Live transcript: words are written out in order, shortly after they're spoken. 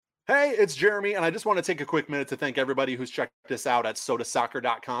Hey, it's Jeremy, and I just want to take a quick minute to thank everybody who's checked us out at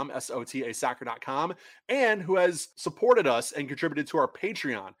sotasoccer.com, SOTA and who has supported us and contributed to our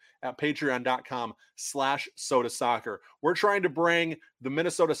Patreon at patreon.com/sotasoccer. We're trying to bring the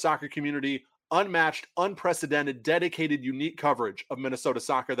Minnesota soccer community unmatched, unprecedented, dedicated, unique coverage of Minnesota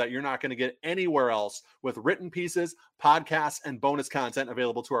soccer that you're not going to get anywhere else, with written pieces, podcasts, and bonus content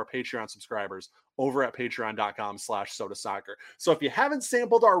available to our Patreon subscribers over at patreon.com/sotasoccer. So if you haven't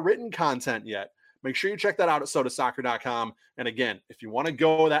sampled our written content yet, make sure you check that out at sotasoccer.com. And again, if you want to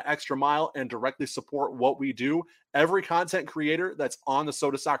go that extra mile and directly support what we do, every content creator that's on the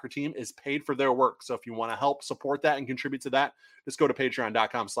Sota Soccer team is paid for their work. So if you want to help support that and contribute to that, just go to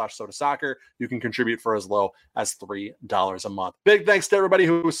patreon.com/sotasoccer. You can contribute for as low as $3 a month. Big thanks to everybody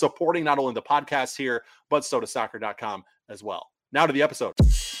who is supporting not only the podcast here, but sotasoccer.com as well. Now to the episode.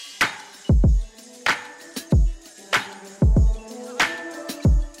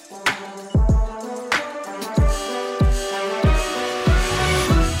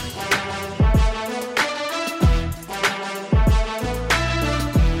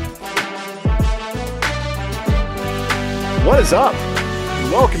 What is up?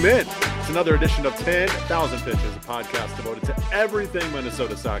 Welcome in. It's another edition of 10,000 Pitches, a podcast devoted to everything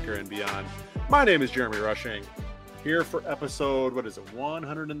Minnesota soccer and beyond. My name is Jeremy Rushing, here for episode,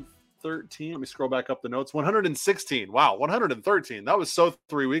 113? Let me scroll back up the notes. 116. Wow, 113. That was so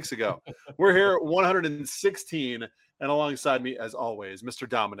 3 weeks ago. We're here at 116, and alongside me, as always, Mr.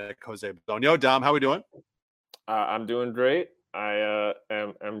 Dominic Jose Bedonio. Dom, how we doing? I'm doing great. I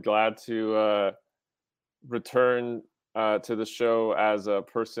am glad to return to the show as a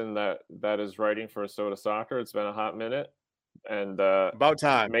person that is writing for Sota Soccer. It's been a hot minute, and about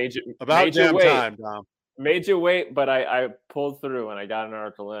time. Major damn wait. Time, Dom. Major wait, but I pulled through and I got an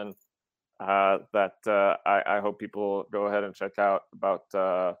article in that I hope people go ahead and check out about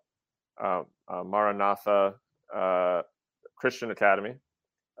Maranatha Christian Academy.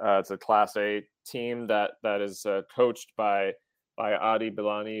 It's a Class A team that is coached by Adi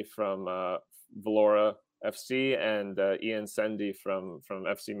Bilani from Vlora FC and Ian Sendy from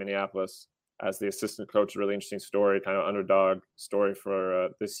FC Minneapolis as the assistant coach. Really interesting story, kind of underdog story for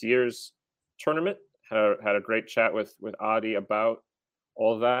this year's tournament. Had a great chat with Adi about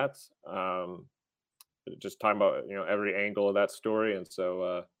all that. Just talking about every angle of that story, and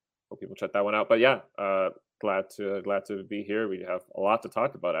so hope people check that one out. But yeah, glad to be here. We have a lot to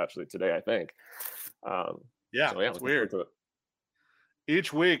talk about actually today, I think. It's weird.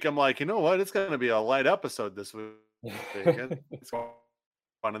 Each week, I'm like, you know what? It's going to be a light episode this week. It's fun.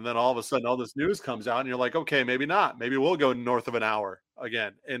 And then all of a sudden, all this news comes out, and you're like, okay, maybe not. Maybe we'll go north of an hour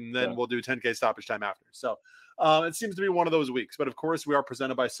again, and then we'll do 10K stoppage time after. So it seems to be one of those weeks. But of course, we are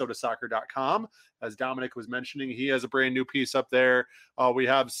presented by sotasoccer.com. As Dominic was mentioning, he has a brand new piece up there. We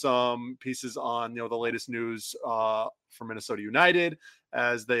have some pieces on the latest news from Minnesota United,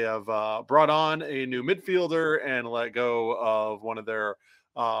 as they have brought on a new midfielder and let go of one of their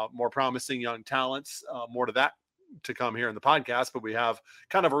more promising young talents. More to that to come here in the podcast, but we have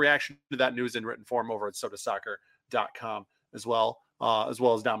kind of a reaction to that news in written form over at sotasoccer.com as well as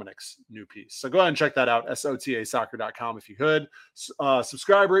Dominic's new piece. So go ahead and check that out, sotasoccer.com if you could.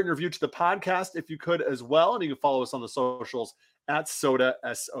 Subscribe, rate, and review to the podcast if you could as well, and you can follow us on the socials at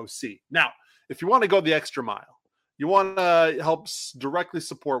SotaSOC. Now, if you want to go the extra mile, you want to help directly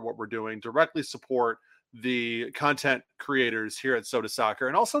support what we're doing, directly support the content creators here at Sota Soccer,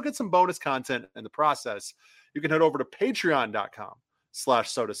 and also get some bonus content in the process, you can head over to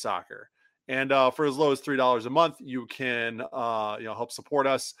patreon.com/sotasoccer. And for as low as $3 a month, you can help support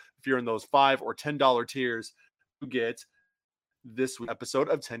us. If you're in those $5 or $10 tiers, you get this episode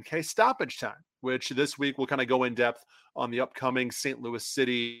of 10K Stoppage Time, which this week we'll kind of go in depth on the upcoming St. Louis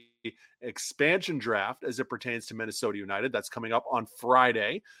City expansion draft as it pertains to Minnesota United. That's coming up on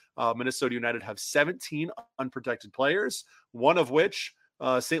Friday. Minnesota United have 17 unprotected players, one of which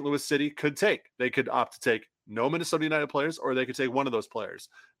St. Louis City could take. They could opt to take no Minnesota United players, or they could take one of those players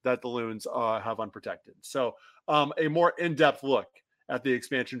that the Loons have unprotected. So a more in-depth look at the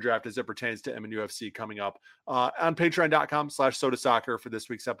expansion draft as it pertains to MNUFC coming up on patreon.com/sotasoccer for this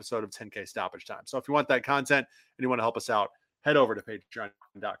week's episode of 10K Stoppage Time. So if you want that content and you want to help us out, head over to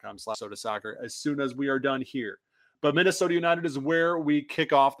patreon.com/sotasoccer as soon as we are done here. But Minnesota United is where we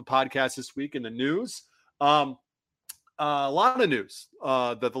kick off the podcast this week in the news. A lot of news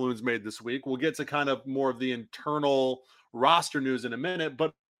that the Loons made this week. We'll get to kind of more of the internal roster news in a minute,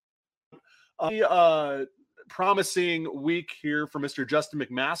 but promising week here for Mr. Justin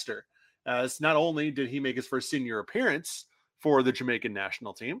McMaster, as not only did he make his first senior appearance for the Jamaican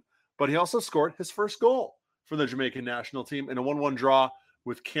national team, but he also scored his first goal for the Jamaican national team in a 1-1 draw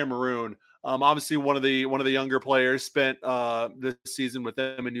with Cameroon. Obviously, one of the younger players spent this season with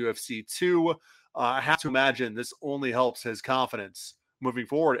them in UFC 2. I have to imagine this only helps his confidence moving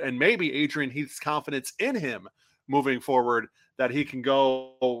forward, and maybe Adrian Heath's confidence in him moving forward, that he can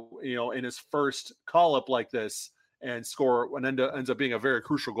go, in his first call up like this and score what ends up being a very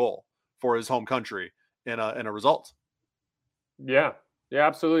crucial goal for his home country in a result. Yeah, yeah,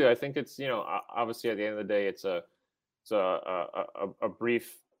 absolutely. I think it's obviously at the end of the day, it's a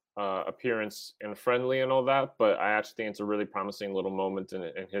brief appearance and friendly and all that, but I actually think it's a really promising little moment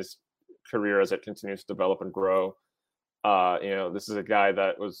in his career as it continues to develop and grow. This is a guy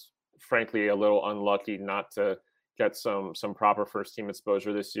that was frankly a little unlucky not to get some proper first team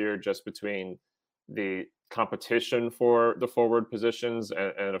exposure this year, just between the competition for the forward positions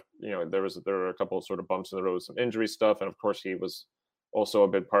and there were a couple of sort of bumps in the road, some injury stuff, and of course he was also a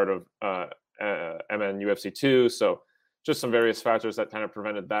big part of MN UFC 2, so just some various factors that kind of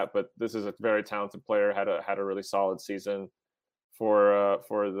prevented that. But this is a very talented player, had a really solid season for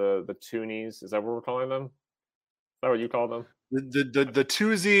the Toonies. Is that what we're calling them? Is that what you call them? The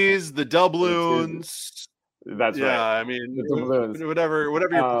twosies, the doubloons. That's right. Yeah, I mean, whatever your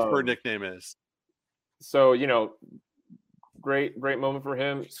preferred nickname is. So, great moment for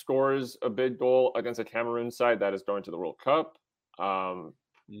him. Scores a big goal against a Cameroon side that is going to the World Cup.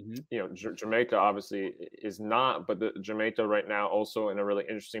 Jamaica obviously is not, but Jamaica right now also in a really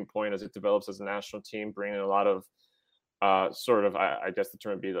interesting point as it develops as a national team, bringing in a lot of I guess the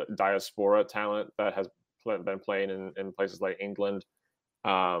term would be the diaspora talent that has been playing in places like England.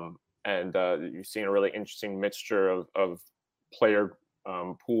 And you've seen a really interesting mixture of player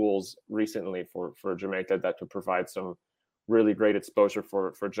pools recently for Jamaica that could provide some really great exposure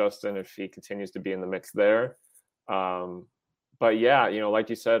for Justin if he continues to be in the mix there. But yeah, like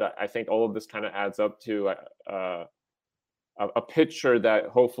you said, I think all of this kind of adds up to a picture that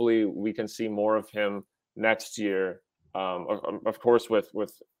hopefully we can see more of him next year. Of course, with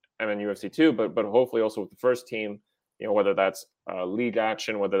MN UFC 2, but hopefully also with the first team. Whether that's league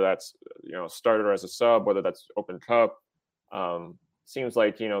action, whether that's starter as a sub, whether that's Open Cup. Seems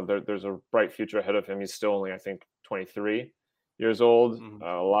like there's a bright future ahead of him. He's still only, I think, 23 years old. Mm-hmm.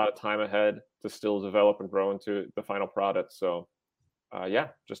 A lot of time ahead to still develop and grow into the final product. So,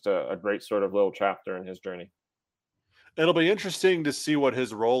 just a great sort of little chapter in his journey. It'll be interesting to see what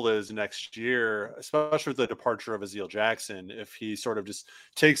his role is next year, especially with the departure of Aziel Jackson, if he sort of just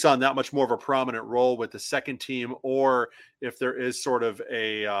takes on that much more of a prominent role with the second team, or if there is sort of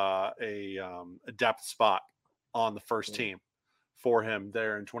a depth spot on the first team for him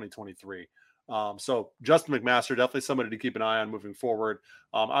there in 2023. So Justin McMaster, definitely somebody to keep an eye on moving forward.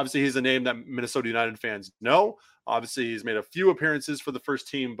 Obviously, he's a name that Minnesota United fans know. Obviously, he's made a few appearances for the first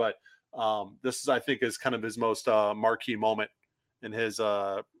team, but this is, I think, is kind of his most marquee moment in his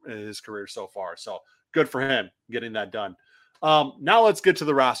career so far. So good for him getting that done. Now let's get to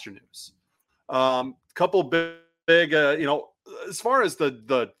the roster news. Couple big, as far as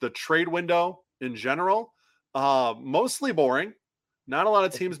the trade window in general, mostly boring. Not a lot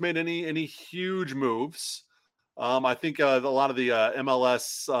of teams made any huge moves. I think a lot of the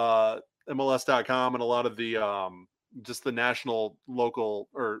MLS.com and a lot of the just the national, local,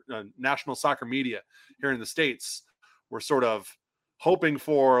 or national soccer media here in the States were sort of hoping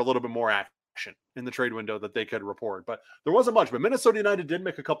for a little bit more action in the trade window that they could report. But there wasn't much. But Minnesota United did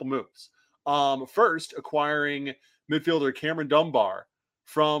make a couple moves. First, acquiring midfielder Cameron Dunbar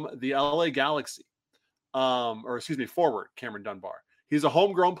from the LA Galaxy. Forward Cameron Dunbar. He's a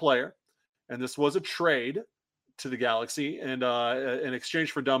homegrown player, and this was a trade to the Galaxy. And in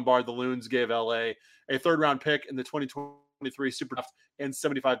exchange for Dunbar, the Loons gave LA a third-round pick in the 2023 Super Draft and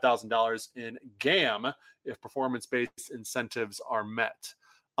 $75,000 in GAM if performance-based incentives are met.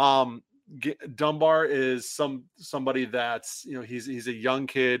 Dunbar is somebody that's, he's a young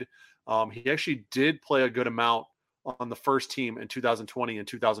kid. He actually did play a good amount on the first team in 2020 and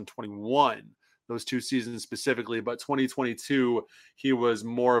 2021. Those 2 seasons specifically, but 2022 he was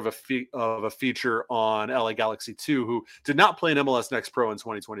more of a feature on LA Galaxy 2, who did not play in MLS Next Pro in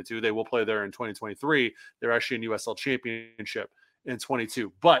 2022. They will play there in 2023. They're actually in USL Championship in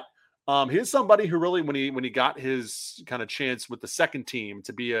 22. But he is somebody who really, when he got his kind of chance with the second team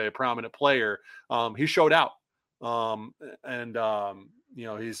to be a prominent player, he showed out. He's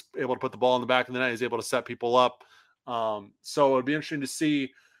able to put the ball in the back of the net. He's able to set people up. So it'd be interesting to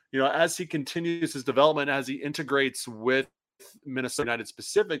see, as he continues his development, as he integrates with Minnesota United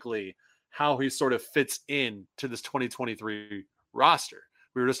specifically, how he sort of fits in to this 2023 roster.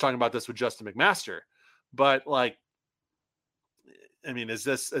 We were just talking about this with Justin McMaster, but is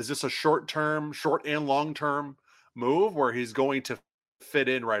this a short and long-term move where he's going to fit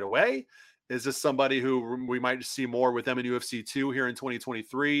in right away? Is this somebody who we might see more with him in UFC 2 here in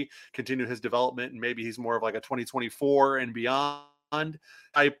 2023, continue his development, and maybe he's more of like a 2024 and beyond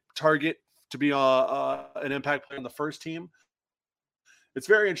type target to be an impact player on the first team? It's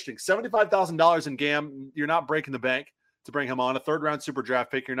very interesting. $75,000 in GAM. You're not breaking the bank to bring him on. A third-round super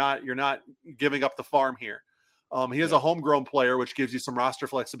draft pick. You're not giving up the farm here. He is a homegrown player, which gives you some roster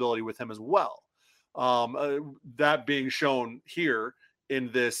flexibility with him as well. That being shown here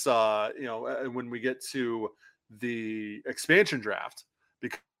in this, when we get to the expansion draft,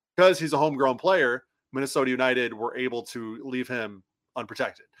 because he's a homegrown player, Minnesota United were able to leave him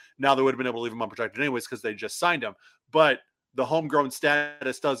unprotected. Now they would have been able to leave him unprotected anyways because they just signed him. But the homegrown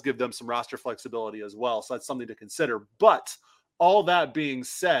status does give them some roster flexibility as well. So that's something to consider. But all that being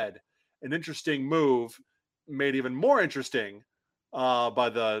said, an interesting move made even more interesting by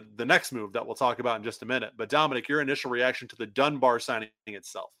the next move that we'll talk about in just a minute. But Dominic, your initial reaction to the Dunbar signing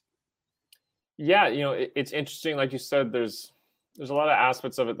itself? Yeah, it's interesting. Like you said, there's a lot of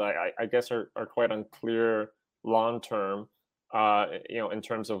aspects of it that I guess are quite unclear long term. In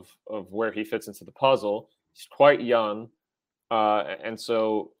terms of where he fits into the puzzle. He's quite young. And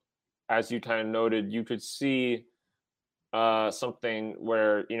so, as you kind of noted, you could see something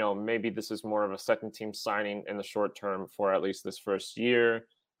where, maybe this is more of a second team signing in the short term for at least this first year.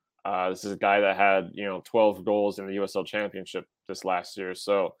 This is a guy that had, 12 goals in the USL Championship this last year.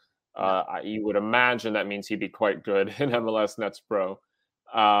 So you would imagine that means he'd be quite good in MLS Next Pro.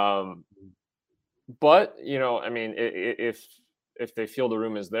 But, if they feel the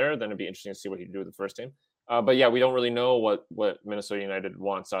room is there, then it'd be interesting to see what he'd do with the first team. But yeah, we don't really know what Minnesota United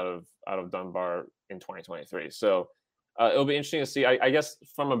wants out of Dunbar in 2023. So it'll be interesting to see. I guess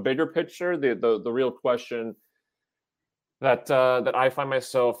from a bigger picture, the real question that I find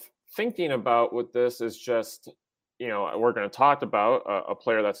myself thinking about with this is just, we're going to talk about a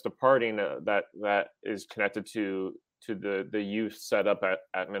player that's departing that is connected to the youth setup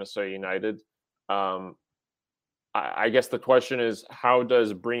at Minnesota United. I guess the question is, how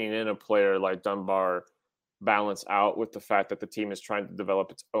does bringing in a player like Dunbar balance out with the fact that the team is trying to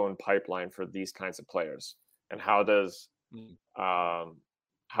develop its own pipeline for these kinds of players? And how does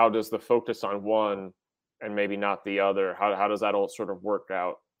the focus on one and maybe not the other, how does that all sort of work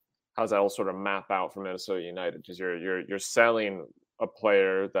out? How does that all sort of map out for Minnesota United? Because you're selling a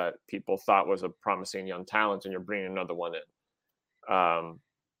player that people thought was a promising young talent, and you're bringing another one in.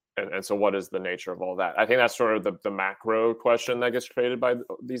 And so what is the nature of all that? I think that's sort of the macro question that gets created by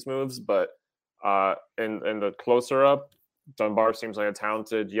these moves. But in the closer up, Dunbar seems like a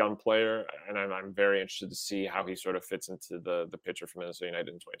talented young player, and I'm very interested to see how he sort of fits into the picture for Minnesota United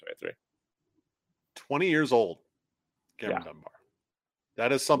in 2023. 20 years old, Cameron Dunbar.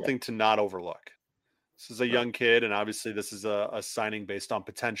 That is something to not overlook. This is a young kid, and obviously this is a signing based on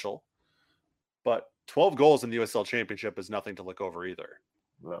potential. But 12 goals in the USL Championship is nothing to look over either.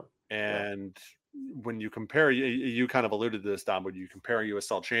 No. And when you compare, you kind of alluded to this, Dom, when you compare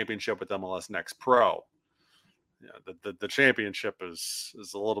USL Championship with MLS Next Pro, the championship is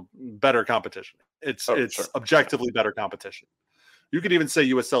a little better competition. It's objectively better competition. You could even say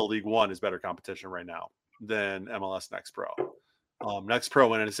USL League One is better competition right now than MLS Next Pro. Next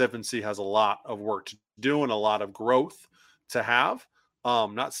Pro in its infancy has a lot of work to do and a lot of growth to have.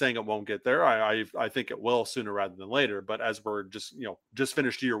 Not saying it won't get there. I think it will sooner rather than later. But as we're just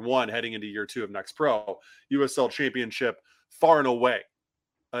finished year one, heading into year two of Next Pro, USL Championship far and away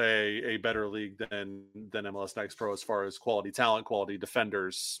a better league than MLS Next Pro as far as quality talent, quality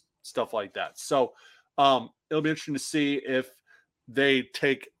defenders, stuff like that. So it'll be interesting to see if they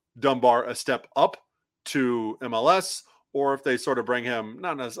take Dunbar a step up to MLS, or if they sort of bring him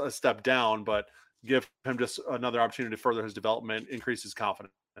not as a step down, but give him just another opportunity to further his development, increase his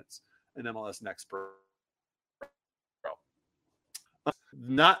confidence in MLS Next Pro.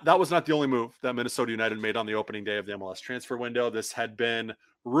 That was not the only move that Minnesota United made on the opening day of the MLS transfer window. This had been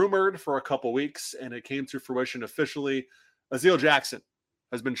rumored for a couple weeks, and it came to fruition officially. Aziel Jackson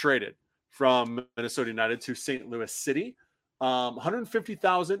has been traded from Minnesota United to St. Louis City.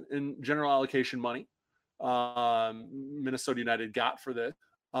 $150,000 in general allocation money Minnesota United got for this,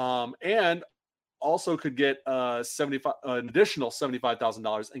 and also could get an additional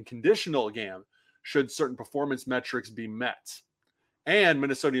 $75,000 in conditional GAM should certain performance metrics be met. And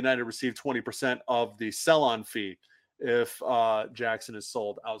Minnesota United received 20% of the sell-on fee if Jackson is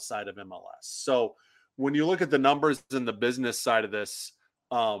sold outside of MLS. So when you look at the numbers and the business side of this,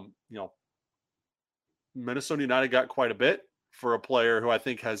 Minnesota United got quite a bit for a player who I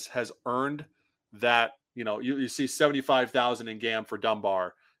think has earned that. You see $75,000 in GAM for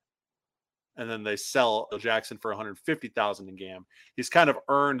Dunbar, and then they sell Jackson for $150,000 in GAM. He's kind of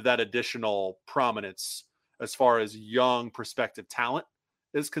earned that additional prominence as far as young prospective talent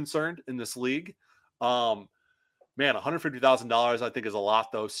is concerned in this league. Man, $150,000 I think is a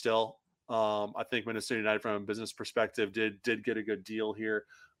lot though still. I think Minnesota United from a business perspective did get a good deal here.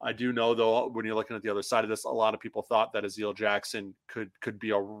 I do know though, when you're looking at the other side of this, a lot of people thought that Aziel Jackson could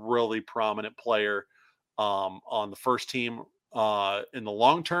be a really prominent player on the first team in the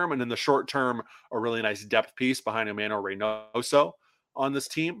long term, and in the short term, a really nice depth piece behind Emmanuel Reynoso on this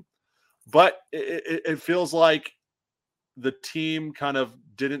team. But it feels like the team kind of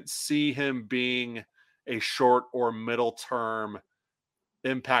didn't see him being a short or middle term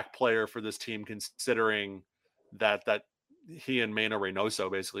impact player for this team, considering that he and Mano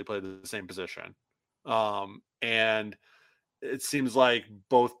Reynoso basically play the same position. And it seems like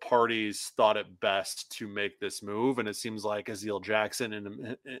both parties thought it best to make this move. And it seems like Aziel Jackson,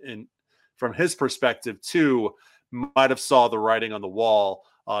 in from his perspective too, might have saw the writing on the wall.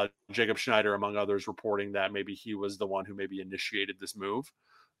 Jacob Schneider, among others, reporting that maybe he was the one who maybe initiated this move.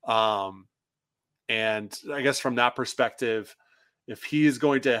 And I guess from that perspective, if he is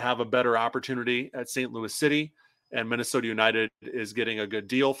going to have a better opportunity at St. Louis City and Minnesota United is getting a good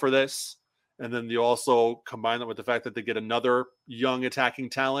deal for this, and then you also combine that with the fact that they get another young attacking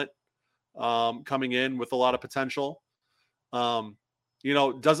talent coming in with a lot of potential,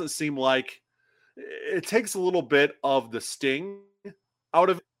 doesn't seem like it takes a little bit of the sting out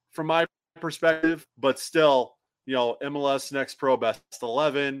of it from my perspective, but still, MLS Next Pro Best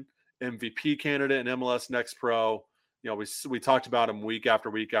 11, MVP candidate in MLS Next Pro. We talked about him week after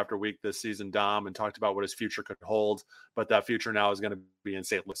week after week this season, Dom, and talked about what his future could hold. But that future now is going to be in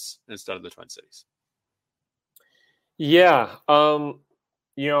St. Louis instead of the Twin Cities. Yeah. I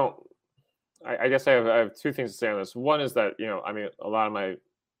guess I have two things to say on this. One is that, a lot of my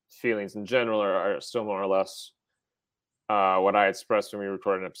feelings in general are still more or less what I expressed when we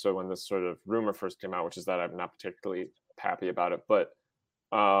recorded an episode when this sort of rumor first came out, which is that I'm not particularly happy about it. But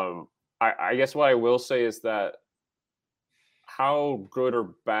I guess what I will say is that how good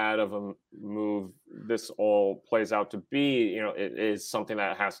or bad of a move this all plays out to be, it is something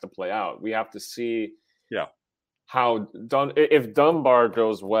that has to play out. We have to see how if Dunbar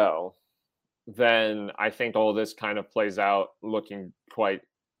goes well, then I think all this kind of plays out looking quite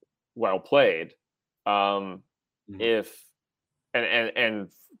well played. If and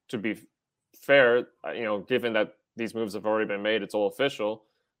to be fair, given that these moves have already been made, it's all official.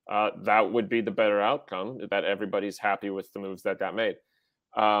 That would be the better outcome, that everybody's happy with the moves that got made.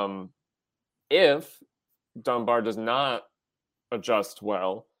 If Dunbar does not adjust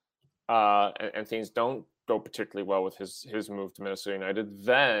well, and things don't go particularly well with his move to Minnesota United,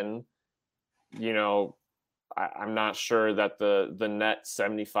 then, I'm not sure that the net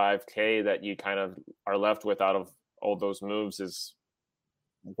 $75K that you kind of are left with out of all those moves is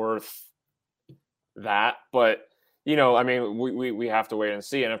worth that. But we have to wait and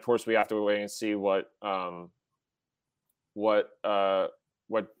see, and of course we have to wait and see what Aziel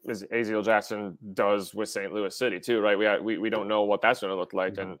Jackson does with St. Louis City too, right? We don't know what that's going to look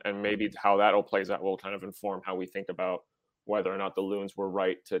like, and maybe how that all plays out will kind of inform how we think about whether or not the Loons were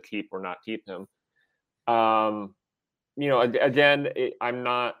right to keep or not keep him. Again, I'm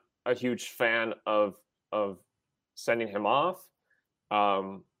not a huge fan of sending him off.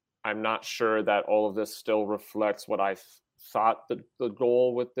 I'm not sure that all of this still reflects what I thought the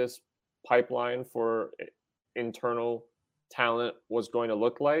goal with this pipeline for internal talent was going to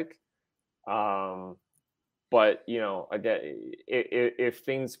look like. But, again, if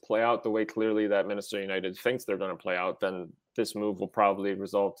things play out the way clearly that Minnesota United thinks they're going to play out, then this move will probably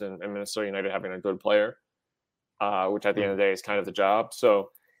result in Minnesota United having a good player, which at the end of the day is kind of the job. So,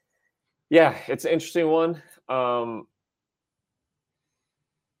 yeah, it's an interesting one.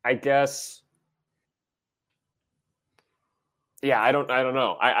 I guess, I don't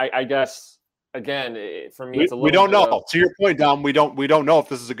know. I guess, again, for me, it's a little. We don't know. To your point, Dom, we don't know if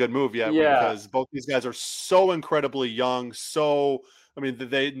this is a good move yet, because both these guys are so incredibly young. So,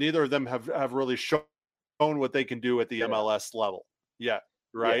 neither of them have really shown what they can do at the MLS level yet,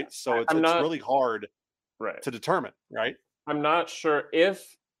 right? Yeah. So it's really hard, to determine, right? I'm not sure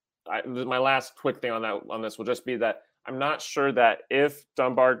if my last quick thing on this will just be that I'm not sure that if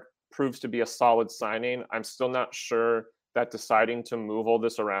Dunbar proves to be a solid signing, I'm still not sure that deciding to move all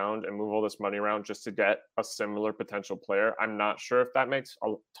this around and move all this money around just to get a similar potential player, I'm not sure if that makes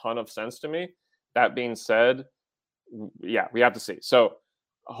a ton of sense to me. That being said, we have to see. So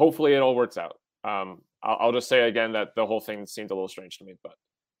hopefully it all works out. I'll just say again that the whole thing seemed a little strange to me, but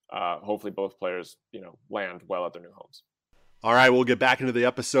hopefully both players, land well at their new homes. All right, we'll get back into the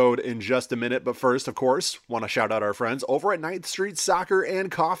episode in just a minute. But first, of course, want to shout out our friends over at 9th Street Soccer and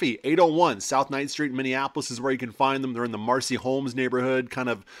Coffee. 801 South 9th Street in Minneapolis is where you can find them. They're in the Marcy Holmes neighborhood, kind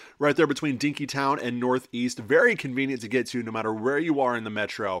of right there between Dinkytown and Northeast. Very convenient to get to no matter where you are in the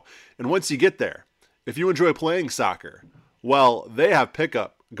metro. And once you get there, if you enjoy playing soccer, well, they have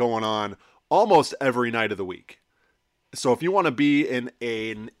pickup going on almost every night of the week. So if you want to be in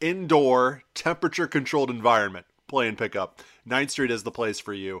an indoor, temperature-controlled environment, playing pickup, 9th Street is the place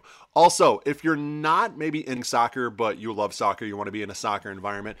for you. Also, if you're not maybe in soccer, but you love soccer, you want to be in a soccer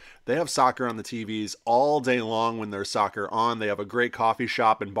environment, they have soccer on the TVs all day long when there's soccer on. They have a great coffee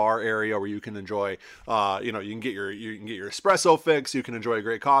shop and bar area where you can enjoy, you can get your espresso fix, you can enjoy a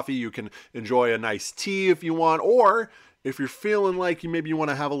great coffee, you can enjoy a nice tea if you want, or if you're feeling like you want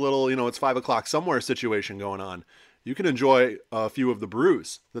to have a little, it's 5 o'clock somewhere situation going on, you can enjoy a few of the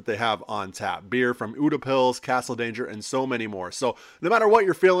brews that they have on tap. Beer from Uda Pils, Castle Danger, and so many more. So no matter what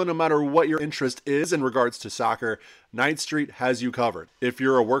you're feeling, no matter what your interest is in regards to soccer, 9th Street has you covered. If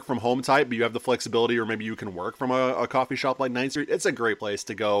you're a work from home type, but you have the flexibility, or maybe you can work from a coffee shop like 9th Street, it's a great place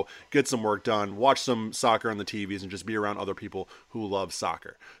to go, get some work done, watch some soccer on the TVs, and just be around other people who love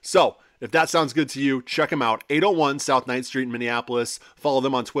soccer. So if that sounds good to you, check them out. 801 South 9th Street in Minneapolis. Follow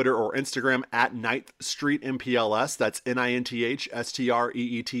them on Twitter or Instagram at 9th Street MPLS. That's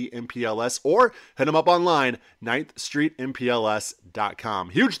NINTHSTREET MPLS. Or hit them up online, 9thstreetmpls.com.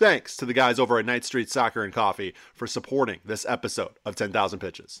 Huge thanks to the guys over at 9th Street Soccer and Coffee for supporting this episode of 10,000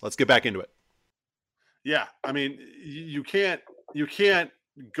 Pitches. Let's get back into it. Yeah, I mean, you can't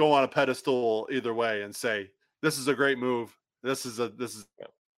go on a pedestal either way and say this is a great move. This is a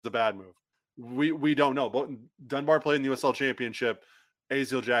bad move. We don't know. But Dunbar played in the USL Championship.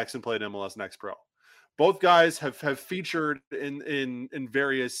 Aziel Jackson played MLS Next Pro. Both guys have featured in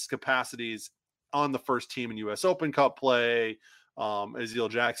various capacities on the first team in US Open Cup play.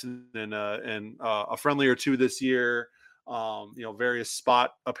 Aziel Jackson in a friendly or two this year. Various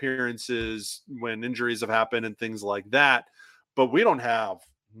spot appearances when injuries have happened and things like that. But we don't have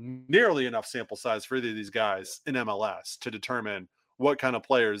nearly enough sample size for either of these guys in MLS to determine what kind of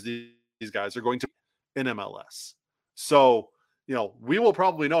players these guys are going to be in MLS. So, we will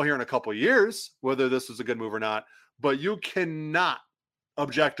probably know here in a couple of years whether this was a good move or not, but you cannot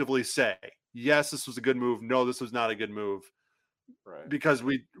objectively say, yes, this was a good move. No, this was not a good move. Right. Because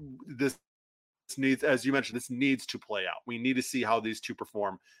this needs, as you mentioned, this needs to play out. We need to see how these two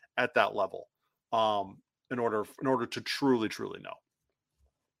perform at that level in order to truly know.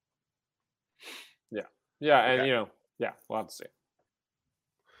 Yeah. And, we'll have to see.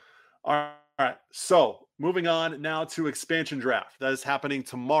 All right. So moving on now to expansion draft. That is happening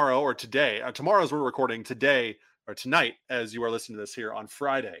tomorrow or today. Tomorrow as we're recording, today or tonight as you are listening to this here on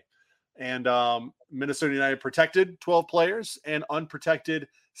Friday. And Minnesota United protected 12 players and unprotected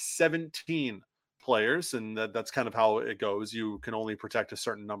 17 players. And that's kind of how it goes. You can only protect a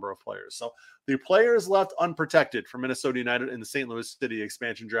certain number of players. So the players left unprotected for Minnesota United in the St. Louis City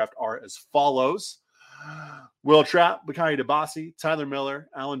expansion draft are as follows. Will Trapp, Bakaye Dibassy, Tyler Miller,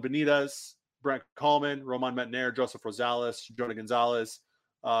 Alan Benitez, Brent Coleman, Roman Metner, Joseph Rosales, Jonah Gonzalez,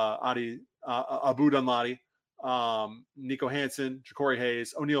 Abu Dunladi, Nico Hansen, Ja'Cory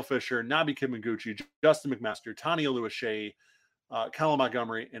Hayes, O'Neal Fisher, Naby Kiminguchi, Justin McMaster, Tani Oluwaseyi, Callum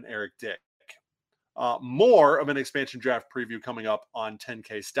Montgomery, and Eric Dick. More of an expansion draft preview coming up on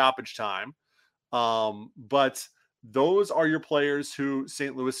 10K stoppage time. But those are your players who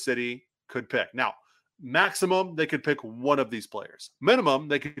St. Louis City could pick. Now, maximum, they could pick one of these players. Minimum,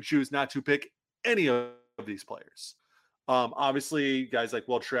 they could choose not to pick any of these players. Obviously, guys like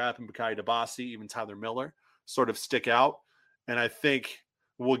Will Trapp and Bakaye Dibassy, even Tyler Miller, sort of stick out. And I think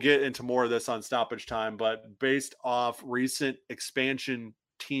we'll get into more of this on stoppage time, but based off recent expansion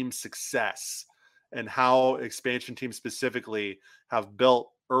team success and how expansion teams specifically have built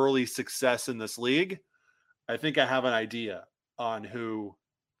early success in this league, I think I have an idea on who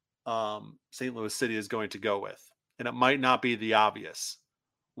St. Louis City is going to go with. And it might not be the obvious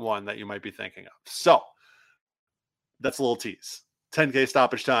one that you might be thinking of. So that's a little tease. 10K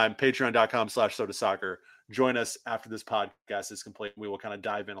stoppage time, patreon.com/SodaSoccer. Join us after this podcast is complete. We will kind of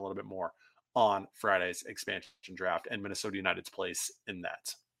dive in a little bit more on Friday's expansion draft and Minnesota United's place in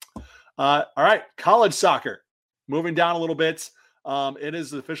that. All right, college soccer. Moving down a little bit. It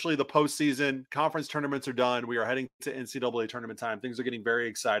is officially the postseason. Conference tournaments are done. We are heading to NCAA tournament time. Things are getting very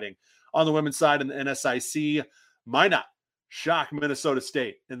exciting. On the women's side in the NSIC, Minot shock Minnesota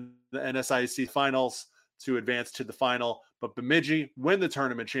State in the NSIC finals to advance to the final. But Bemidji win the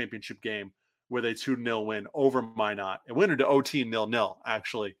tournament championship game with a 2-0 win over Minot. It went into OT 0-0,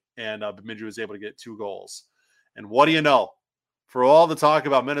 actually. And Bemidji was able to get 2 goals. And what do you know? for all the talk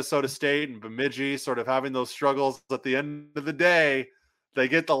about Minnesota State and Bemidji sort of having those struggles at the end of the day, they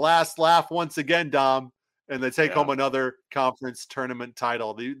get the last laugh once again, Dom, and they take home another conference tournament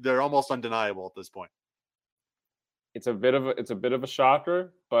title. They're almost undeniable at this point. It's a bit of a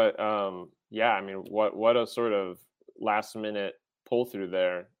shocker, but yeah, I mean, what a sort of last minute pull through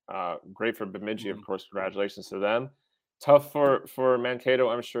there. Great for Bemidji, of course. Congratulations to them. Tough for Mankato,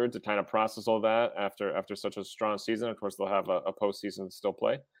 I'm sure, to kind of process all that after such a strong season. Of course, they'll have a postseason to still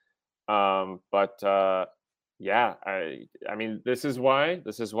play. Yeah, I mean, this is why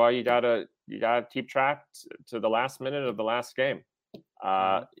you gotta keep track to the last minute of the last game.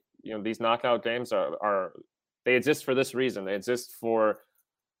 You know, these knockout games are they exist for this reason. They exist for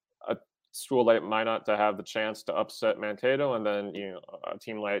a school like Minot to have the chance to upset Mankato, and then, you know, a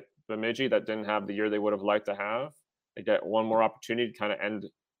team like Bemidji that didn't have the year they would have liked to have. They get one more opportunity to kind of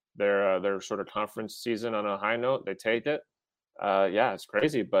end their sort of conference season on a high note. They take it. Yeah, it's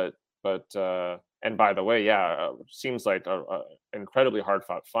crazy, but and by the way, seems like a incredibly hard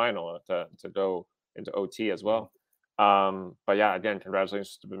fought final to go into OT as well. But yeah, again,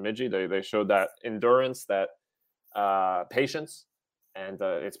 congratulations to Bemidji. They showed that endurance, that patience, and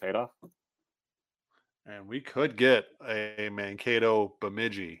it's paid off. And we could get a Mankato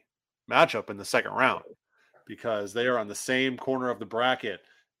Bemidji matchup in the second round, because they are on the same corner of the bracket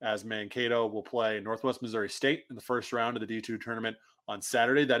as Mankato. Will play Northwest Missouri State in the first round of the D2 tournament on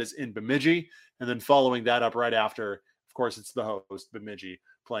Saturday. That is in Bemidji. And then following that up right after, of course, it's the host, Bemidji,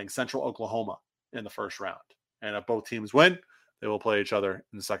 playing Central Oklahoma in the first round. And if both teams win, they will play each other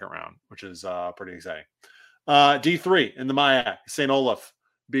in the second round, which is pretty exciting. D3 in the MIAC, St. Olaf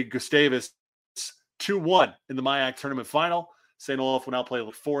beat Gustavus 2-1 in the MIAC tournament final. St. Olaf will now play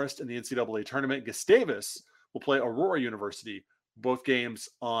Lake Forest in the NCAA tournament. Gustavus will play Aurora University, both games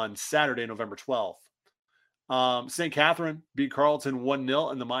on Saturday, November 12th. St. Catherine beat Carleton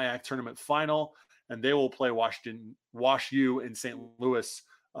 1-0 in the MIAC tournament final, and they will play Wash U in St. Louis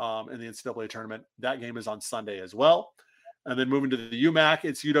in the NCAA tournament. That game is on Sunday as well. And then moving to the UMAC,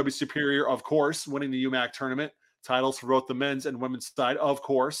 it's UW Superior, of course, winning the UMAC tournament. Titles for both the men's and women's side, of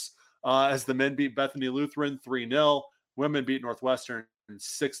course, as the men beat Bethany Lutheran 3-0. Women beat Northwestern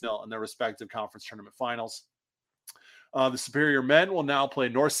 6-0 in their respective conference tournament finals. The Superior men will now play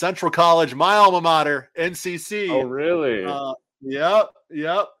North Central College, my alma mater, NCC. Oh, really? Yep.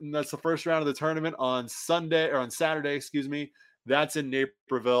 And that's the first round of the tournament on Saturday, excuse me. That's in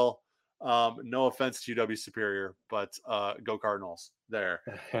Naperville. No offense to UW Superior, but go Cardinals there.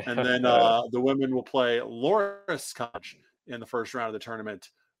 And then the women will play Loras College in the first round of the tournament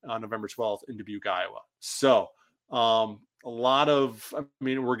on November 12th in Dubuque, Iowa. So a lot of, I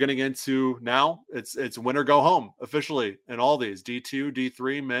mean, we're getting into now, it's win or go home officially in all these D2,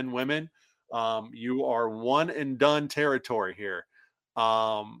 D3, men, women. You are one and done territory here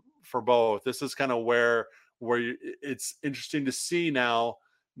for both. This is kind of where it's interesting to see now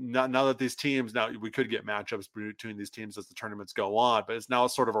that these teams, now we could get matchups between these teams as the tournaments go on, but it's now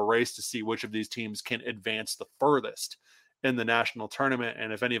sort of a race to see which of these teams can advance the furthest in the national tournament.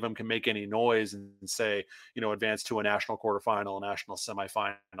 And if any of them can make any noise and say, you know, advance to a national quarterfinal, a national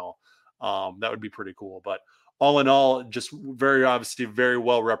semifinal, that would be pretty cool. But all in all, just very obviously very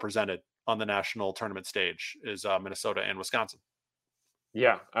well represented on the national tournament stage is Minnesota and Wisconsin.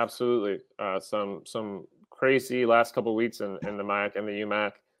 Yeah, absolutely. Some crazy last couple of weeks in the MIAC and the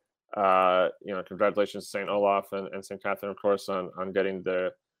UMAC. You know, congratulations to St. Olaf and St. Catherine, of course, on getting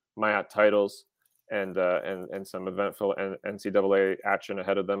the MIAC titles and some eventful NCAA action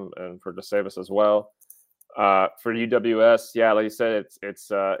ahead of them, and for Gustavus as well. For UWS, yeah, like you said, it's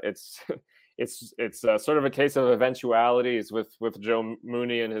sort of a case of eventualities with Joe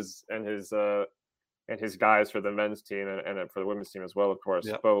Mooney and his guys for the men's team and for the women's team as well, of course.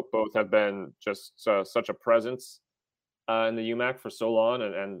 Yep. Both have been just such a presence in the UMAC for so long,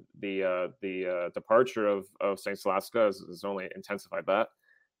 and the departure of St. Scholastica has only intensified that.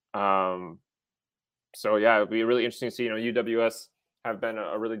 So yeah, it'd be really interesting to see. You know, UWS have been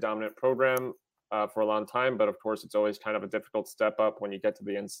a really dominant program for a long time, but of course, it's always kind of a difficult step up when you get to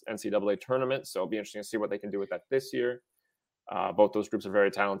the NCAA tournament. So it'll be interesting to see what they can do with that this year. Both those groups are very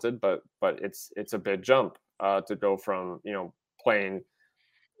talented, but it's a big jump to go from, you know, playing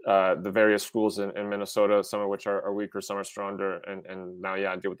the various schools in Minnesota, some of which are weaker, some are stronger, and now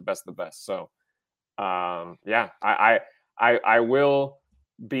deal with the best of the best. So I will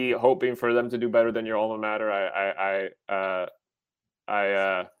be hoping for them to do better than your alma mater.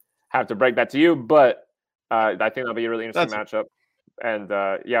 I have to break that to you, but I think that'll be a really interesting matchup. And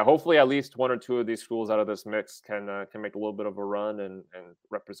hopefully at least one or two of these schools out of this mix can make a little bit of a run and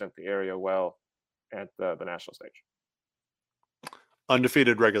represent the area well at the national stage.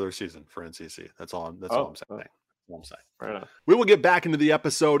 Undefeated regular season for NCC. That's all I'm saying. Right. We will get back into the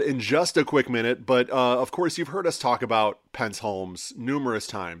episode in just a quick minute, but of course, you've heard us talk about Pence Holmes numerous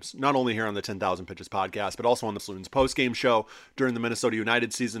times, not only here on the 10,000 Pitches podcast, but also on the Saloons postgame show during the Minnesota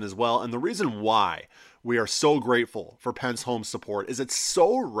United season as well. And the reason why we are so grateful for Pence Holmes support is it's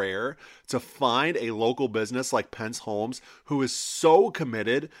so rare to find a local business like Pence Holmes who is so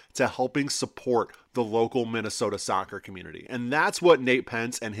committed to helping support the local Minnesota soccer community. And that's what Nate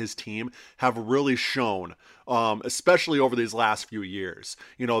Pence and his team have really shown, especially over these last few years.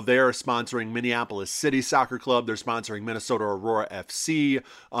 You know, they're sponsoring Minneapolis City Soccer Club. They're sponsoring Minnesota Aurora FC.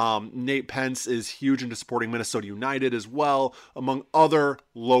 Nate Pence is huge into supporting Minnesota United as well, among other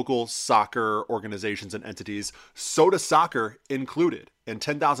local soccer organizations and entities, Soda Soccer included, and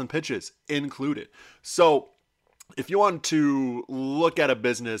 10,000 Pitches included. So if you want to look at a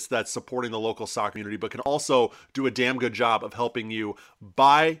business that's supporting the local soccer community, but can also do a damn good job of helping you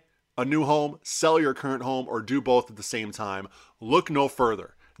buy a new home, sell your current home, or do both at the same time, look no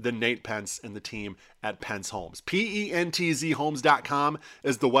further than Nate Pence and the team at Pence Homes. PENTZhomes.com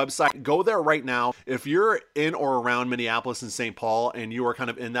is the website. Go there right now. If you're in or around Minneapolis and St. Paul and you are kind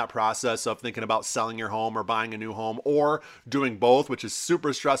of in that process of thinking about selling your home or buying a new home or doing both, which is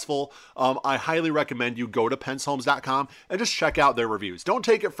super stressful, I highly recommend you go to PenceHomes.com and just check out their reviews. Don't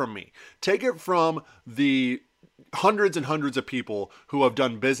take it from me. Take it from the hundreds and hundreds of people who have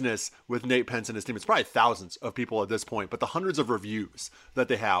done business with Nate Pence and his team. It's probably thousands of people at this point, but the hundreds of reviews that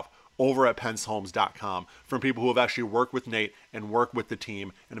they have over at PenceHomes.com from people who have actually worked with Nate and worked with the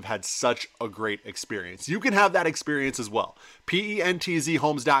team and have had such a great experience. You can have that experience as well.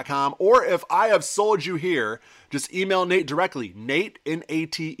 PENTZhomes.com, or if I have sold you here, just email Nate directly, Nate,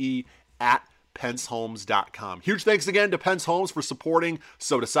 N-A-T-E, at PenceHomes.com. Huge thanks again to Pence Homes for supporting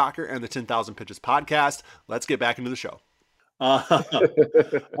Soda Soccer and the 10,000 Pitches podcast. Let's get back into the show. All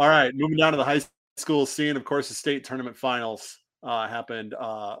right, moving down to the high school scene. Of course, the state tournament finals happened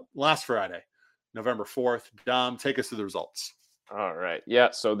last Friday, November 4th. Dom, take us through the results. All right.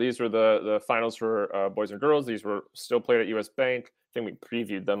 Yeah, so these were the finals for boys and girls. These were still played at US Bank. I think we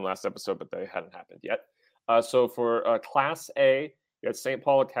previewed them last episode, but they hadn't happened yet. So for Class A, you had St.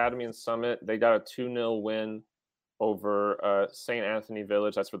 Paul Academy and Summit. They got a 2-0 win over St. Anthony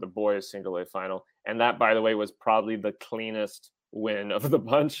Village. That's for the boys single A final. And that, by the way, was probably the cleanest win of the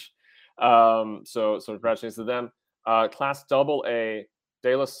bunch. So congratulations to them. Class AA,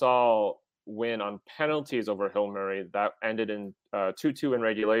 De La Salle win on penalties over Hill Murray. That ended in 2-2 in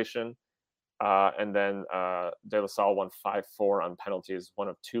regulation. And then De La Salle won 5-4 on penalties, one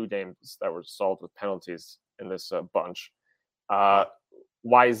of two games that were solved with penalties in this bunch.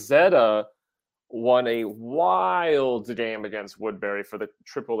 Wayzata won a wild game against Woodbury for the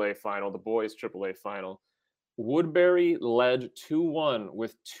AAA final, the boys AAA final. Woodbury led 2-1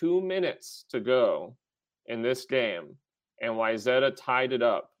 with 2 minutes to go in this game, and Wayzata tied it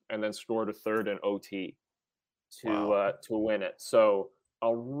up and then scored a third in OT to win it. So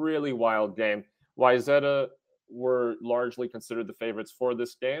a really wild game. Wayzata were largely considered the favorites for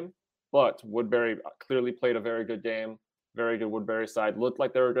this game, but Woodbury clearly played a very good game. Very good Woodbury side. Looked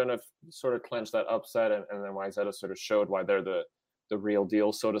like they were going to sort of clinch that upset, and then Wayzata sort of showed why they're the real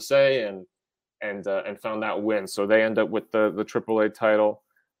deal, so to say, and found that win. So they end up with the AAA title.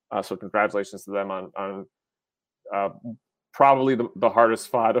 So congratulations to them on probably the hardest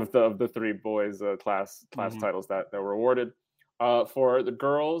fought of the three boys class titles that were awarded. For the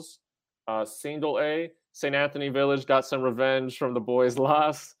girls, single A, St. Anthony Village got some revenge from the boys'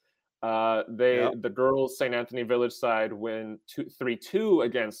 loss. The girls' St. Anthony Village side win 3-2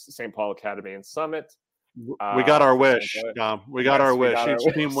 against St. Paul Academy and Summit. We got our wish, Dom. We got our wish.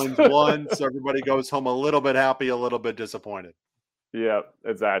 Each team wins one, so everybody goes home a little bit happy, a little bit disappointed. Yeah,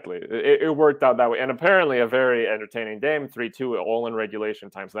 exactly. It worked out that way. And apparently a very entertaining game, 3-2, all in regulation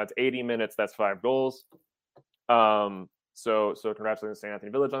time. So that's 80 minutes. That's 5 goals. So congratulations to St.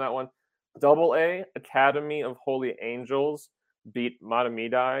 Anthony Village on that one. AA, Academy of Holy Angels beat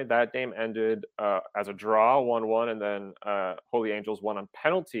Matamidi. That game ended as a draw, 1-1, and then Holy Angels won on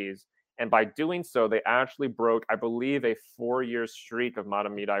penalties. And by doing so, they actually broke, I believe, a 4-year streak of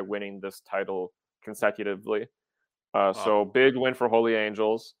Matamidi winning this title consecutively. So big win for Holy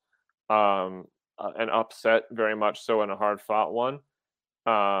Angels. An upset, very much so, and a hard-fought one.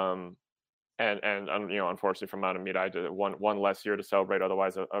 And unfortunately for Matamidi, I did one less year to celebrate.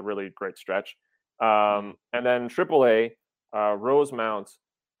 Otherwise, a really great stretch. And then AAA, Rosemount,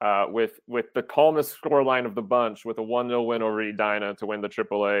 with the calmest scoreline of the bunch, with a 1-0 win over Edina to win the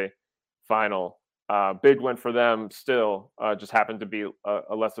AAA final. Big win for them still. Just happened to be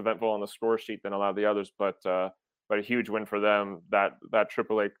a less eventful on the score sheet than a lot of the others, but but a huge win for them. That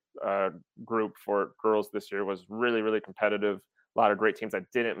AAA group for girls this year was really, really competitive. A lot of great teams that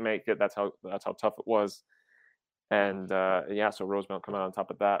didn't make it. That's how tough it was. And so Rosemount come out on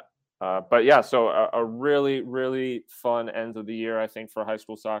top of that. But yeah, so a really, really fun end of the year, I think, for high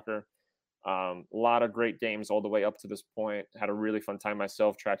school soccer. A lot of great games all the way up to this point. Had a really fun time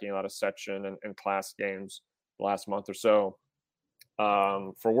myself tracking a lot of section and class games the last month or so,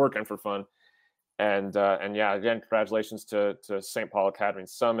 for work and for fun. And yeah, again, congratulations to St. Paul Academy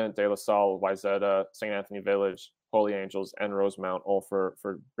Summit, De La Salle, Wayzata, St. Anthony Village, Holy Angels, and Rosemount, all for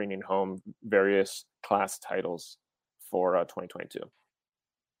bringing home various class titles for 2022.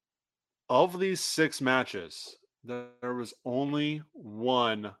 Of these 6 matches, there was only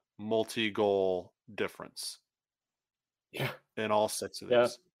one multi-goal difference. Yeah. In all 6 of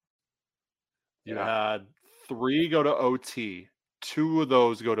these. You had 3 go to OT, 2 of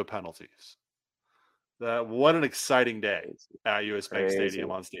those go to penalties. What an exciting day at US Bank Stadium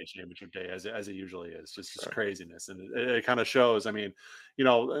on state championship day, as it usually is. Just craziness, and it kind of shows. I mean,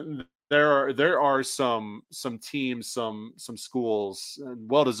 there are some teams, some schools,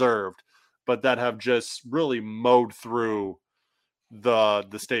 well deserved, but that have just really mowed through the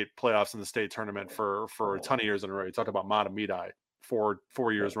state playoffs and the state tournament for a ton of years in a row. You talked about Matamidi, 4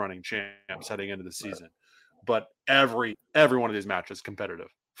 years running champs heading into the season, but every one of these matches competitive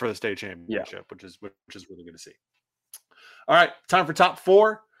for the state championship, which is really good to see. All right, time for top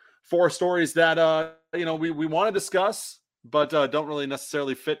 4 stories that we want to discuss, but don't really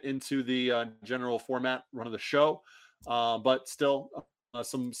necessarily fit into the general format run of the show, but still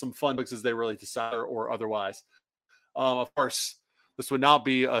some fun books as they relate to soccer or otherwise. Of course, this would not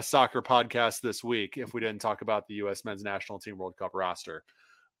be a soccer podcast this week if we didn't talk about the U.S. Men's National Team World Cup roster.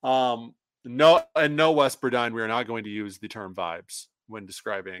 No, Wes Burdine, we are not going to use the term vibes when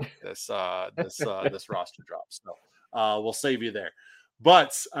describing this roster drop. So we'll save you there.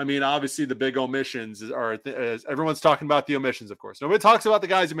 But I mean, obviously, the big omissions are everyone's talking about the omissions. Of course, nobody talks about the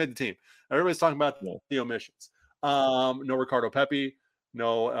guys who made the team. Everybody's talking about the omissions. No Ricardo Pepi,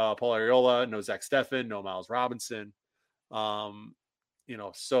 no Paul Arriola, no Zach Steffen, no Miles Robinson.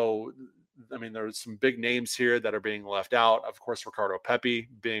 So I mean, there's some big names here that are being left out. Of course, Ricardo Pepi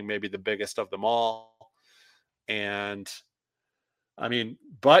being maybe the biggest of them all. And I mean,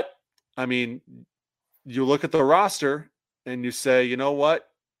 you look at the roster and you say, you know what,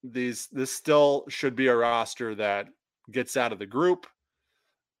 this still should be a roster that gets out of the group.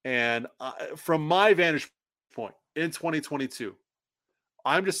 And from my vantage point in 2022,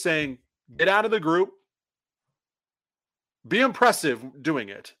 I'm just saying, get out of the group. Be impressive doing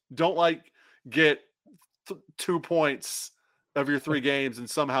it. Don't get 2 points of your 3 games and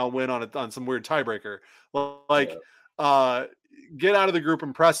somehow win on some weird tiebreaker. Get out of the group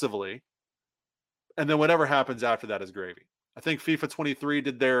impressively, and then whatever happens after that is gravy. I think FIFA 23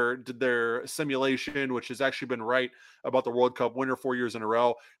 did their simulation, which has actually been right about the World Cup winner 4 years in a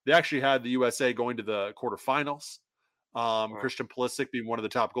row. They actually had the USA going to the quarterfinals. Christian Pulisic being one of the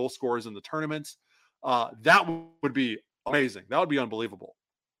top goal scorers in the tournament. That would be amazing. That would be unbelievable.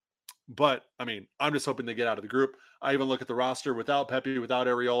 But I mean, I'm just hoping they get out of the group. I even look at the roster without Pepi, without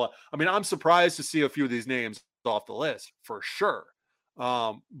Arriola. I mean, I'm surprised to see a few of these names off the list for sure.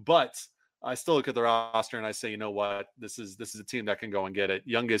 But I still look at the roster and I say, you know what, this is a team that can go and get it.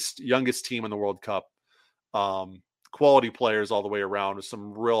 Youngest team in the World Cup. Quality players all the way around with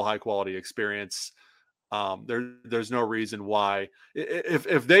some real high quality experience. There's no reason why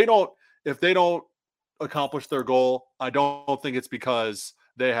if they don't accomplish their goal, I don't think it's because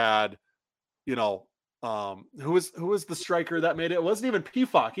they had, who was the striker that made it? It wasn't even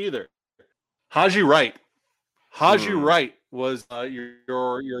Pifak either. Haji Wright. Wright was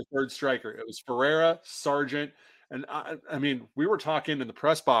your third striker. It was Ferreira, Sargent, and I mean, we were talking in the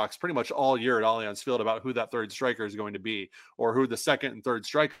press box pretty much all year at Allianz Field about who that third striker is going to be, or who the second and third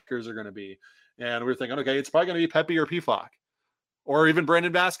strikers are going to be, and we were thinking, okay, it's probably going to be Pepi or Pifak, or even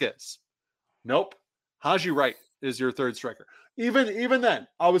Brandon Vasquez. Nope, Haji Wright is your third striker. Even then,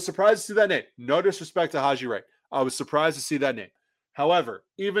 I was surprised to see that name. No disrespect to Haji Wright, I was surprised to see that name. However,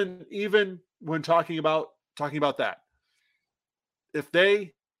 even when talking about that, if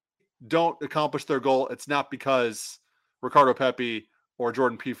they don't accomplish their goal, it's not because Ricardo Pepi or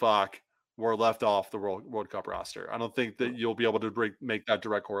Jordan Pifak were left off the World Cup roster. I don't think that you'll be able to make that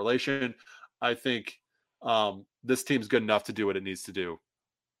direct correlation. I think this team's good enough to do what it needs to do,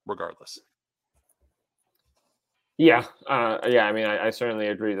 regardless. Yeah. I mean, I certainly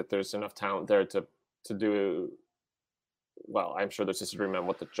agree that there's enough talent there to do well. I'm sure there's disagreement on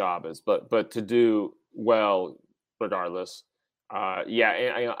what the job is, but to do well regardless.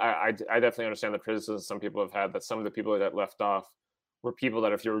 I definitely understand the criticism some people have had that some of the people that left off were people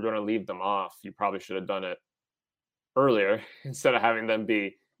that if you were going to leave them off, you probably should have done it earlier instead of having them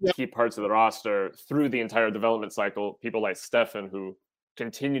be key parts of the roster through the entire development cycle. People like Stefan, who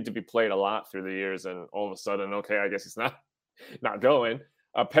continued to be played a lot through the years, and all of a sudden, okay, I guess he's not going.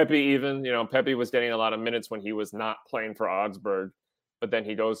 Pepe, even, Pepe was getting a lot of minutes when he was not playing for Augsburg, but then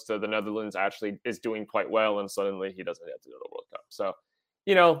he goes to the Netherlands, actually is doing quite well, and suddenly he doesn't have to go to the World Cup. So,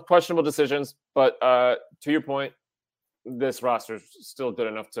 questionable decisions, but to your point, this roster is still good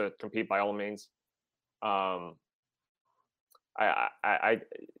enough to compete by all means. I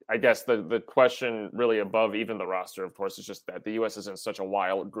guess the question really above even the roster, of course, is just that the U.S. is in such a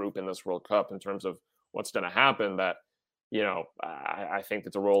wild group in this World Cup in terms of what's going to happen that, I think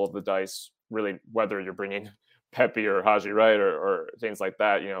it's a roll of the dice, really, whether you're bringing Pepe or Haji Wright or things like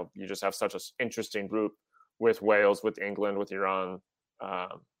that. You just have such an interesting group with Wales, with England, with Iran,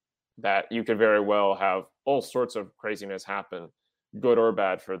 that you could very well have all sorts of craziness happen, good or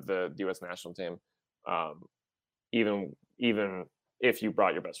bad, for the U.S. national team, even if you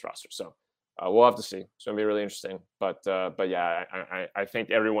brought your best roster. So we'll have to see. It's going to be really interesting. But yeah, I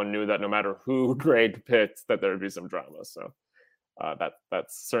think everyone knew that no matter who Greg picked, that there would be some drama. So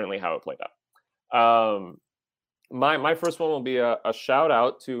that's certainly how it played out. My first one will be a shout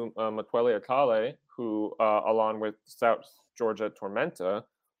out to Makwele Akale, who, along with South Georgia Tormenta,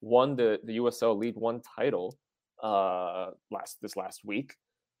 won the USL League One title this last week,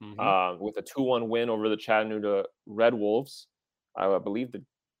 with a 2-1 win over the Chattanooga Red Wolves. I believe the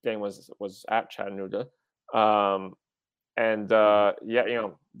game was at Chattanooga.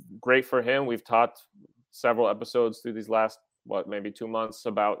 Great for him. We've talked several episodes through these last, maybe 2 months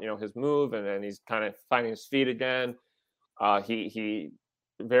about, his move, and he's kind of finding his feet again. He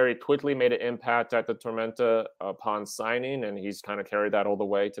very quickly made an impact at the Tormenta upon signing, and he's kind of carried that all the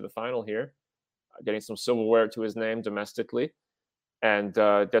way to the final here, getting some silverware to his name domestically, and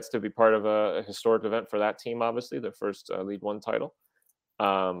gets to be part of a historic event for that team, obviously, their first League One title,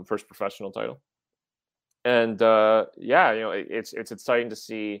 first professional title. And it's exciting to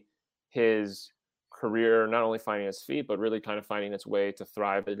see his career not only finding its feet, but really kind of finding its way to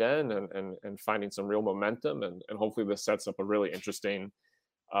thrive again, and finding some real momentum. And hopefully this sets up a really interesting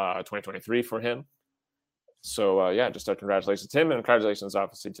 2023 for him. So just congratulations to him, and congratulations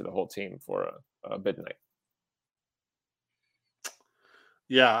obviously to the whole team for a big night.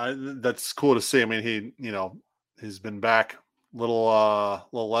 Yeah, that's cool to see. I mean, he's been back little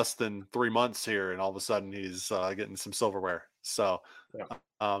less than 3 months here, and all of a sudden he's getting some silverware. So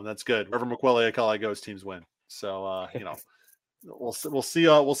that's good. Wherever Makwele Akale goes, teams win. So we'll see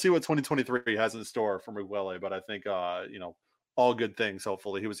what 2023 has in store for Makwele, but I think all good things.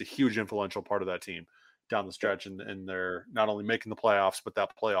 Hopefully, he was a huge influential part of that team down the stretch, and they're not only making the playoffs, but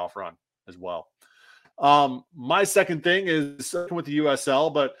that playoff run as well. My second thing is with the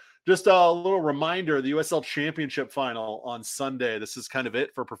USL, but just a little reminder, the USL Championship final on Sunday. This is kind of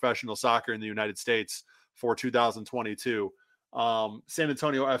it for professional soccer in the United States for 2022. San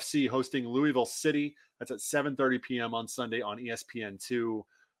Antonio FC hosting Louisville City. That's at 7:30 p.m. on Sunday on ESPN2.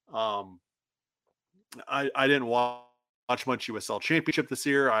 I didn't watch much USL Championship this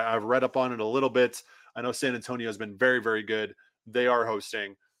year. I've read up on it a little bit. I know San Antonio has been very, very good. They are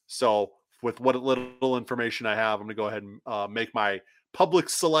hosting. So with what little information I have, I'm going to go ahead and make my public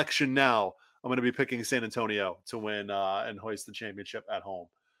selection now. I'm going to be picking San Antonio to win and hoist the championship at home.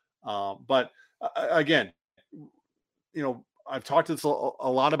 But again, I've talked a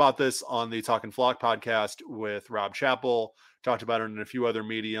lot about this on the Talkin' Flock podcast with Rob Chappell, talked about it in a few other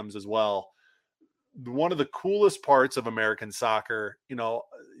mediums as well. One of the coolest parts of American soccer, you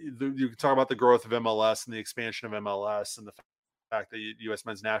can talk about the growth of MLS and the expansion of MLS, and the fact that the U.S.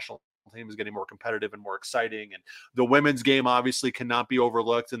 men's national team is getting more competitive and more exciting. And the women's game obviously cannot be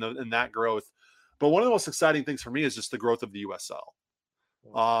overlooked in that growth. But one of the most exciting things for me is just the growth of the USL,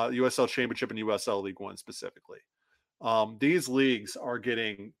 USL Championship and USL League One specifically. These leagues are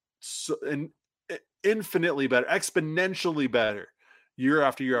getting infinitely better, exponentially better year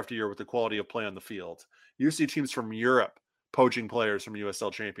after year after year with the quality of play on the field. You see teams from Europe poaching players from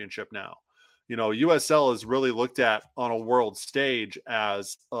USL Championship now. USL is really looked at on a world stage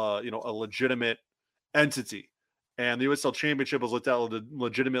as a legitimate entity, and the USL Championship is looked at as a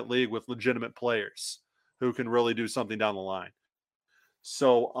legitimate league with legitimate players who can really do something down the line.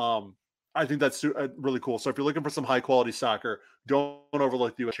 So I think that's really cool. So if you're looking for some high quality soccer, don't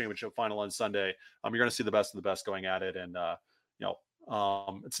overlook the US Championship final on Sunday. You're going to see the best of the best going at it, and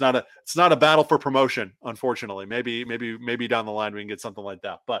it's not a battle for promotion, unfortunately. Maybe down the line we can get something like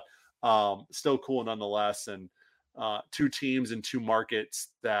that, but still cool nonetheless. And two teams and two markets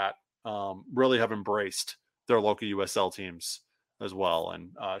that really have embraced their local USL teams as well,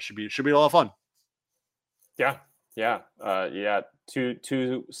 and should be a lot of fun. Yeah.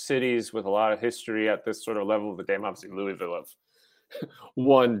 Two cities with a lot of history at this sort of level of the game. Obviously, Louisville have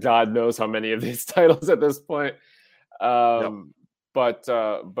won God knows how many of these titles at this point. But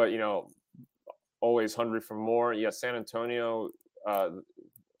always hungry for more. Yeah, San Antonio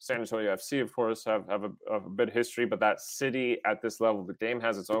FC, of course, have a bit of history, but that city at this level, the game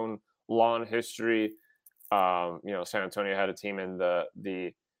has its own long history. San Antonio had a team in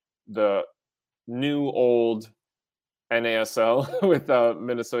the new old NASL with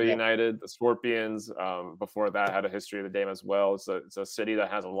Minnesota United, the Scorpions. Before that, had a history of the game as well. It's a city that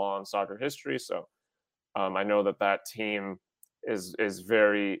has a long soccer history. So I know that team is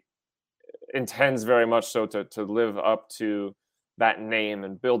very intends very much so to live up to that name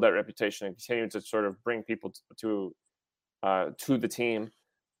and build that reputation and continue to sort of bring people to the team.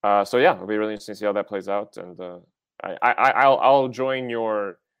 So yeah, it'll be really interesting to see how that plays out. And I'll join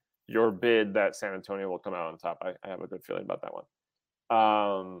your bid that San Antonio will come out on top. I have a good feeling about that one.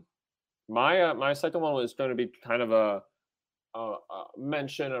 My second one was going to be kind of a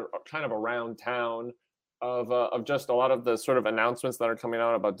mention or kind of around town of just a lot of the sort of announcements that are coming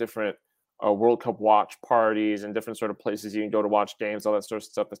out about different World Cup watch parties and different sort of places you can go to watch games, all that sort of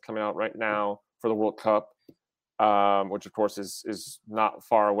stuff that's coming out right now for the World Cup, which of course is not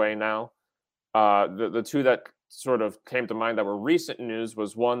far away now. The two that sort of came to mind that were recent news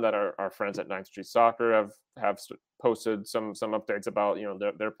was one that our friends at 9th Street Soccer have posted some updates about,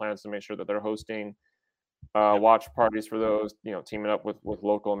 their plans to make sure that they're hosting watch parties for those, teaming up with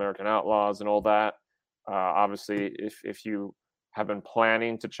local American Outlaws and all that. Obviously, if you have been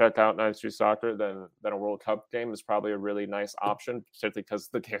planning to check out 9th Street Soccer, then a World Cup game is probably a really nice option, particularly because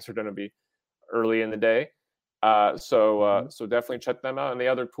the games are going to be early in the day. So definitely check them out. And the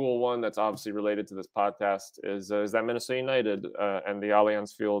other cool one that's obviously related to this podcast is that Minnesota United and the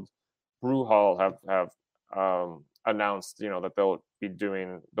Allianz Field Brew Hall have announced, that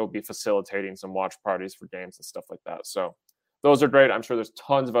they'll be facilitating some watch parties for games and stuff like that. So those are great. I'm sure there's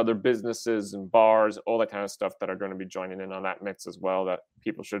tons of other businesses and bars, all that kind of stuff that are going to be joining in on that mix as well, that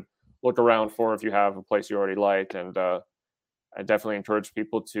people should look around for if you have a place you already like. And I definitely encourage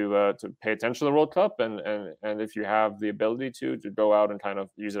people to pay attention to the World Cup, and if you have the ability to go out and kind of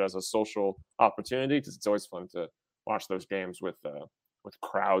use it as a social opportunity, because it's always fun to watch those games with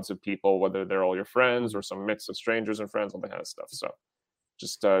crowds of people, whether they're all your friends or some mix of strangers and friends, all that kind of stuff. So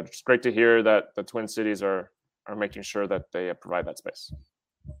just great to hear that the Twin Cities are making sure that they provide that space.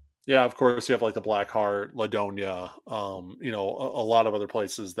 Yeah, of course, you have like the Black Heart, Ladonia, a lot of other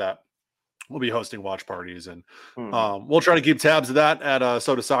places that will be hosting watch parties, and we'll try to keep tabs of that at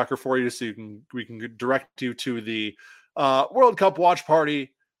Soda Soccer for you, so we can direct you to the World Cup watch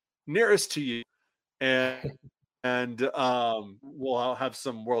party nearest to you, and we'll have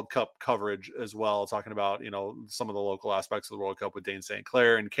some World Cup coverage as well, talking about some of the local aspects of the World Cup with Dane St.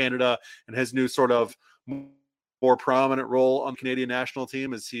 Clair in Canada and his new sort of more prominent role on the Canadian national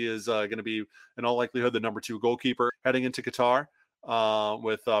team, as he is going to be in all likelihood the number 2 goalkeeper heading into Qatar.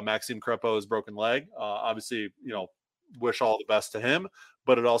 With Maxime Crepeau's broken leg. Obviously, wish all the best to him,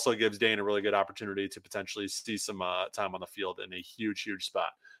 but it also gives Dane a really good opportunity to potentially see some time on the field in a huge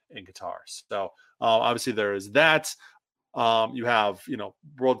spot in Qatar. So obviously there is that. You have,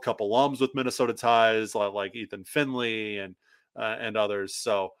 World Cup alums with Minnesota ties like Ethan Finley and others.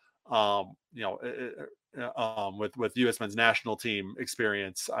 So, with U.S. men's national team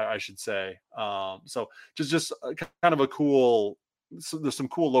experience, I should say. So just kind of a cool. So there's some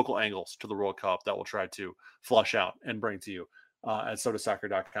cool local angles to the World Cup that we'll try to flush out and bring to you at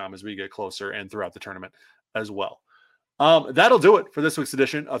sodasoccer.com as we get closer and throughout the tournament as well. That'll do it for this week's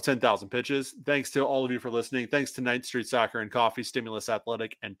edition of 10,000 Pitches. Thanks to all of you for listening. Thanks to 9th Street Soccer and Coffee, Stimulus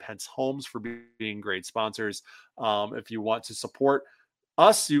Athletic, and Pence Homes for being great sponsors. If you want to support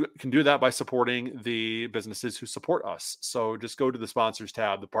us, you can do that by supporting the businesses who support us. So just go to the sponsors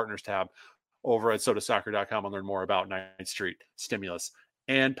tab, the partners tab, over at sodasoccer.com and learn more about 9th Street, Stimulus,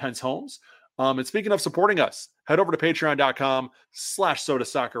 and Pence Homes. And speaking of supporting us, head over to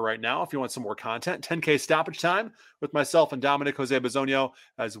patreon.com/sodasoccer right now if you want some more content. 10K stoppage time with myself and Dominic Jose Bazonio,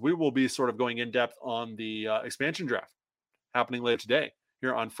 as we will be sort of going in depth on the expansion draft happening later today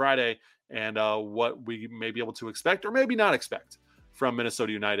here on Friday, and what we may be able to expect or maybe not expect from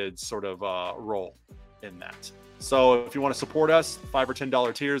Minnesota United's sort of role in that. So if you want to support us, $5 or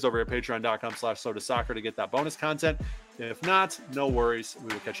 $10 tiers over at patreon.com/sodasoccer to get that bonus content. If not, no worries.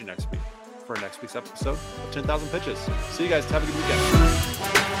 We will catch you next week for next week's episode of 10,000 Pitches. See you guys. Have a good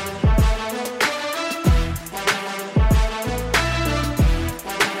weekend.